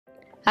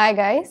Hi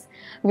guys,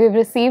 we've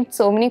received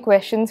so many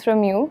questions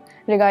from you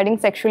regarding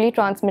sexually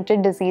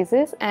transmitted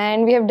diseases,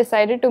 and we have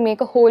decided to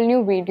make a whole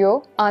new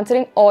video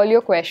answering all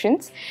your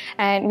questions.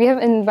 And we have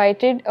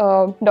invited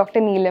Dr.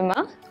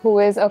 Neelima, who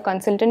is a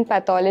consultant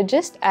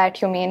pathologist at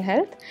Humain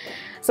Health.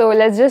 So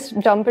let's just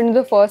jump into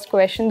the first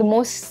question. The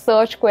most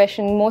searched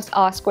question, most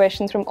asked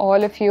questions from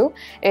all of you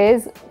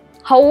is,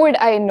 how would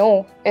I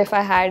know if I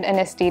had an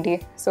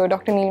STD? So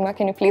Dr. Neelima,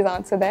 can you please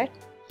answer that?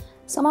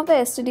 Some of the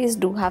STDs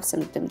do have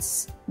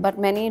symptoms, but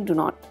many do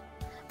not,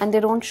 and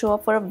they don't show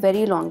up for a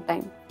very long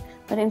time.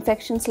 But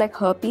infections like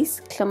herpes,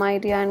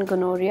 chlamydia and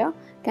gonorrhea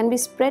can be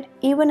spread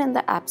even in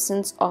the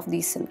absence of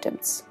these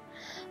symptoms.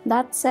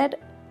 That said,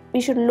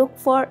 we should look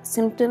for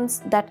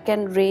symptoms that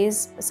can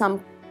raise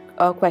some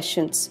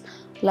questions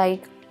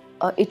like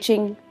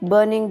itching,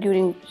 burning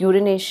during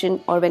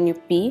urination or when you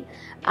pee,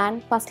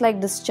 and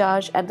pus-like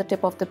discharge at the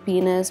tip of the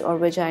penis or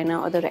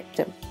vagina or the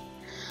rectum.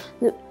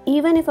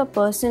 Even if a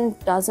person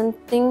doesn't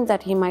think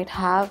that he might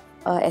have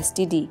a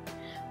STD,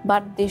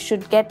 but they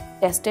should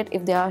get tested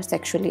if they are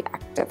sexually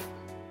active.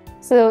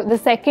 So the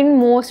second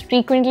most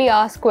frequently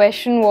asked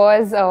question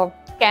was,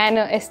 can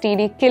a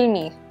STD kill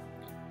me?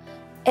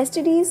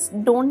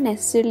 STDs don't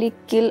necessarily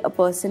kill a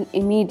person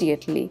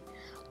immediately,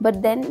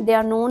 but then they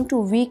are known to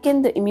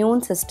weaken the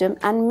immune system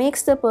and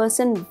makes the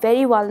person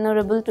very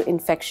vulnerable to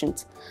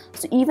infections.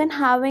 So even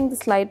having the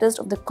slightest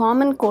of the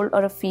common cold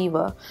or a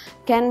fever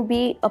can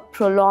be a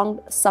prolonged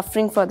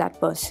suffering for that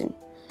person.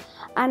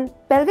 And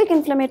pelvic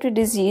inflammatory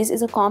disease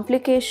is a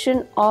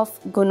complication of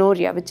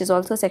gonorrhea, which is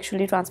also a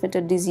sexually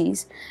transmitted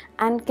disease,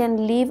 and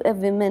can leave a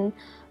woman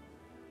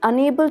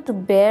unable to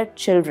bear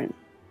children.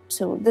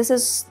 So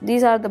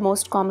these are the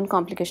most common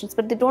complications,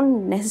 but they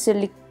don't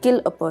necessarily kill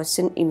a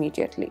person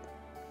immediately.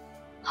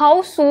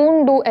 How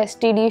soon do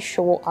STDs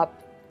show up?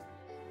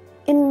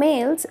 In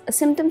males,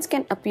 symptoms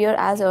can appear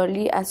as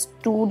early as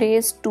 2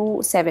 days to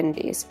 7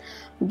 days,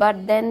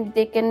 but then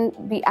they can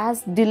be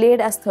as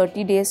delayed as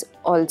 30 days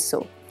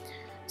also.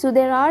 So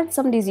there are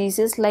some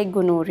diseases like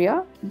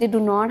gonorrhea, they do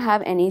not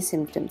have any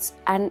symptoms,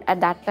 and at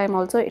that time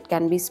also it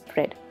can be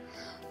spread.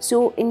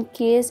 So in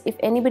case if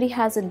anybody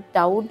has a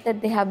doubt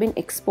that they have been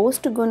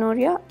exposed to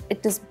gonorrhea,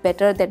 it is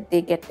better that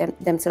they get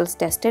themselves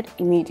tested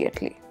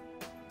immediately.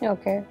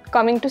 Okay.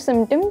 Coming to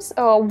symptoms,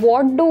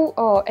 what do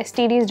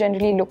STDs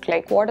generally look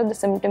like? What are the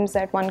symptoms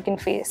that one can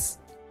face?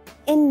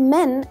 In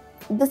men,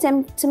 the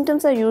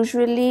symptoms are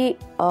usually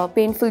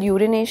painful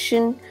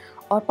urination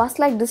or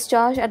pus-like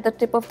discharge at the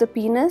tip of the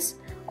penis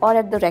or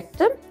at the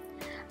rectum,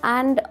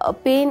 and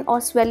pain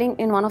or swelling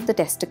in one of the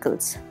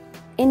testicles.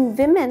 In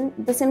women,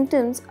 the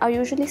symptoms are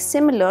usually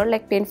similar,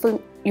 like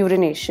painful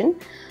urination,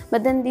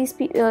 but then these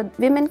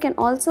women can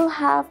also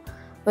have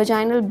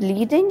vaginal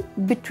bleeding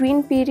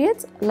between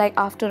periods, like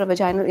after a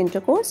vaginal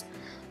intercourse.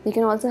 They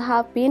can also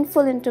have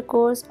painful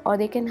intercourse, or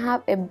they can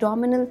have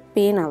abdominal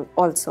pain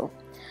also.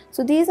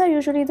 So these are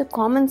usually the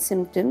common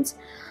symptoms,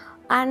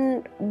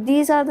 and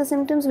these are the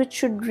symptoms which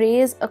should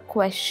raise a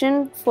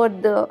question for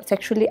the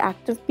sexually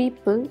active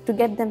people to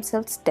get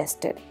themselves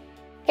tested.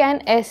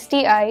 Can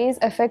STIs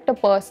affect a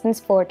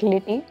person's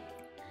fertility?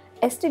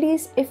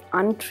 STDs, if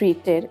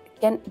untreated,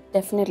 can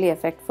definitely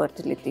affect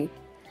fertility.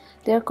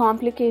 There are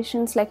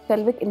complications like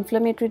pelvic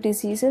inflammatory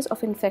diseases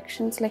of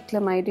infections like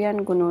chlamydia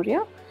and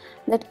gonorrhea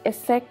that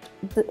affect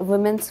the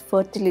woman's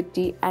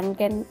fertility and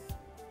can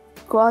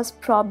cause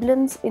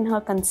problems in her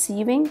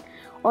conceiving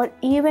or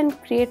even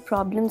create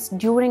problems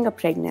during a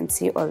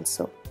pregnancy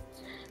also.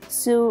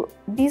 So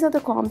these are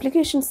the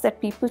complications that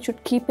people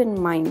should keep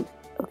in mind,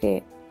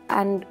 okay,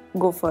 and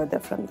go further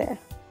from there.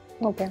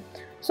 Okay.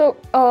 So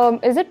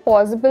is it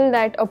possible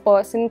that a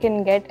person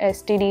can get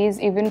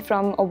STDs even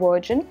from a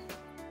virgin?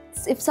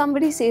 If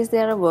somebody says they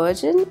are a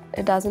virgin,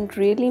 it doesn't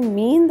really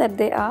mean that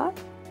they are,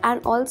 and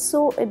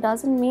also it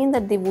doesn't mean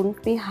that they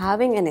wouldn't be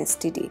having an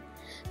STD,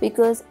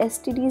 because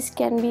STDs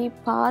can be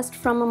passed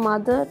from a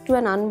mother to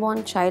an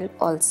unborn child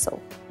also.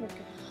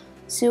 Okay.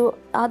 So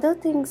other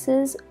things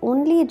is,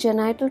 only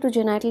genital to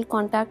genital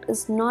contact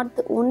is not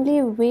the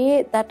only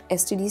way that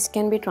STDs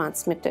can be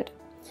transmitted.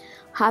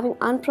 Having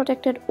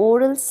unprotected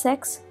oral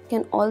sex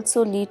can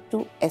also lead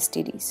to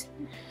STDs.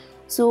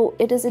 So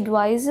it is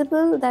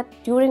advisable that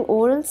during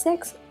oral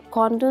sex,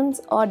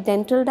 condoms or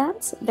dental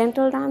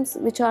dams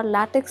which are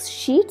latex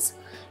sheets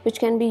which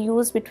can be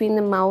used between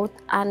the mouth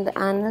and the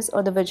anus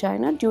or the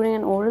vagina during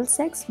an oral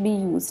sex, be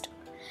used.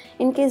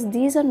 In case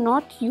these are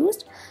not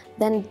used,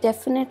 then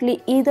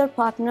definitely either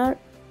partner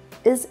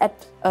is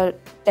at a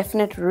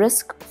definite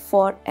risk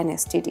for an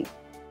STD.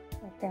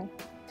 Okay.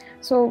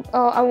 So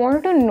I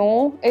wanted to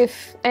know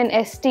if an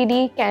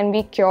STD can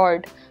be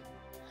cured.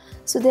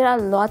 So there are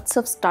lots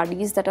of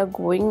studies that are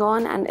going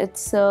on, and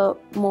it's a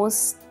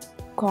most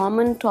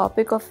common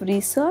topic of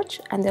research,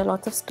 and there are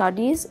lots of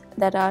studies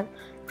that are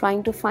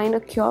trying to find a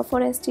cure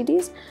for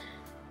STDs.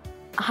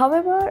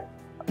 However,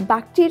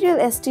 bacterial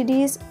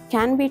STDs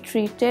can be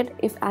treated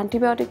if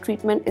antibiotic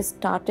treatment is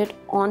started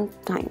on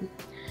time.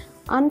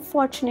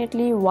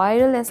 Unfortunately,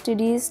 viral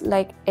STDs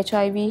like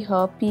HIV,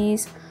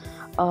 herpes,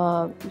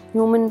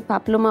 human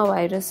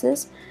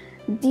papillomaviruses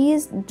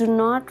These do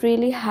not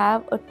really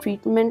have a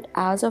treatment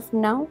as of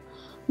now,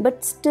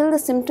 but still the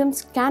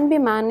symptoms can be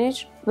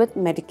managed with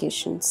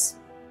medications.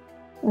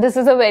 This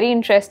is a very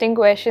interesting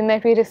question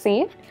that we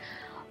received.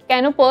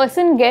 Can a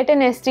person get an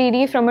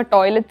STD from a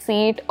toilet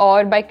seat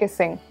or by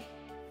kissing?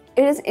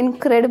 It is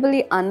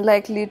incredibly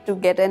unlikely to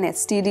get an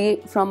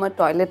STD from a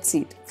toilet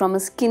seat, from a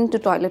skin to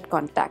toilet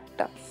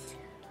contact,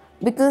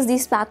 because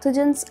these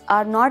pathogens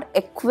are not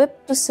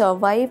equipped to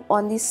survive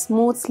on these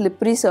smooth,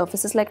 slippery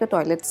surfaces like a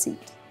toilet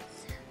seat.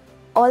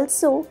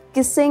 Also,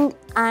 kissing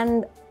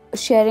and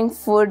sharing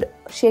food,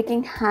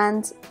 shaking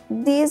hands,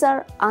 these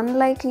are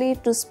unlikely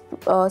to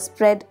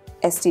spread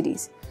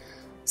STDs.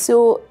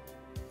 So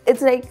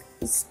it's like,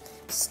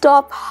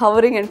 stop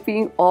hovering and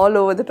peeing all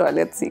over the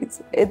toilet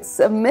seats. It's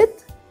a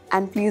myth,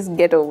 and please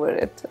get over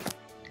it.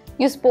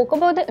 You spoke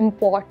about the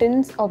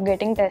importance of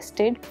getting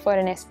tested for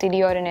an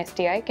STD or an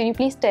STI. Can you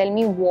please tell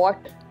me what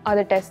are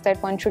the tests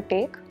that one should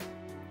take?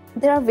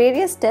 There are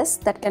various tests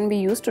that can be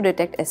used to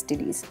detect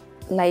STDs,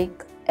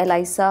 like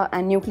ELISA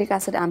and nucleic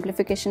acid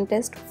amplification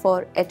test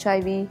for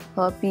HIV,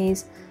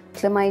 herpes,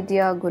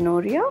 chlamydia,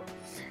 gonorrhea.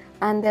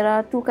 And there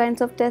are two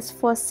kinds of tests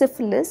for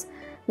syphilis.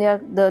 They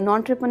are the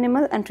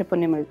non-treponemal and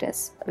treponemal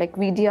tests, like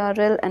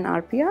VDRL and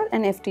RPR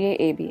and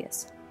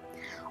FTA-ABS.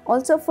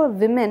 Also for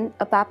women,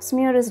 a pap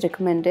smear is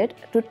recommended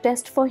to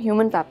test for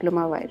human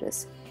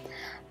papillomavirus.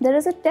 There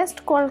is a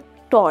test called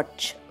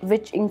TORCH,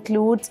 which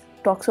includes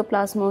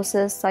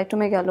toxoplasmosis,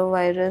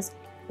 cytomegalovirus,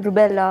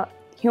 rubella,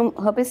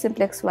 herpes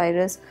simplex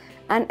virus,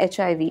 and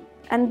HIV.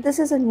 And this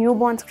is a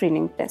newborn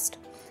screening test.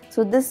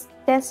 So this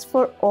tests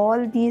for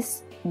all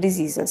these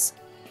diseases.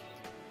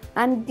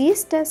 And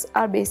these tests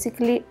are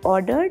basically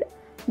ordered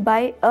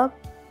by a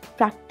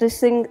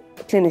practicing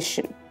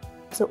clinician.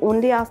 So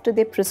only after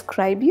they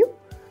prescribe you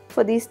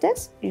for these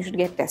tests, you should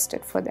get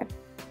tested for them.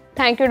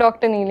 Thank you,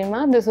 Dr.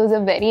 Neelima. This was a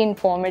very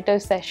informative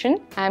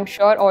session. I'm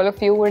sure all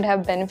of you would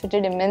have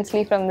benefited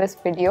immensely from this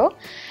video.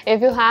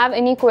 If you have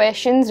any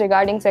questions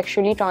regarding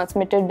sexually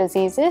transmitted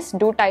diseases,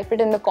 do type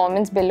it in the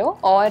comments below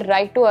or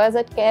write to us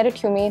at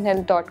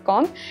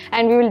care@humainhealth.com,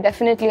 and we will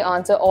definitely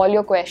answer all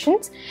your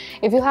questions.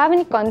 If you have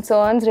any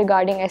concerns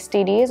regarding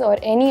STDs or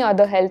any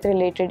other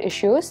health-related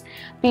issues,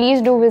 please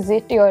do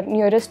visit your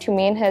nearest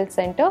Humane Health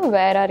Center,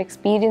 where our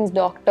experienced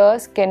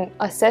doctors can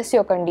assess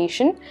your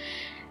condition.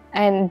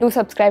 And do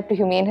subscribe to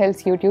Humane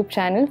Health's YouTube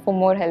channel for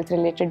more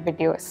health-related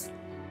videos.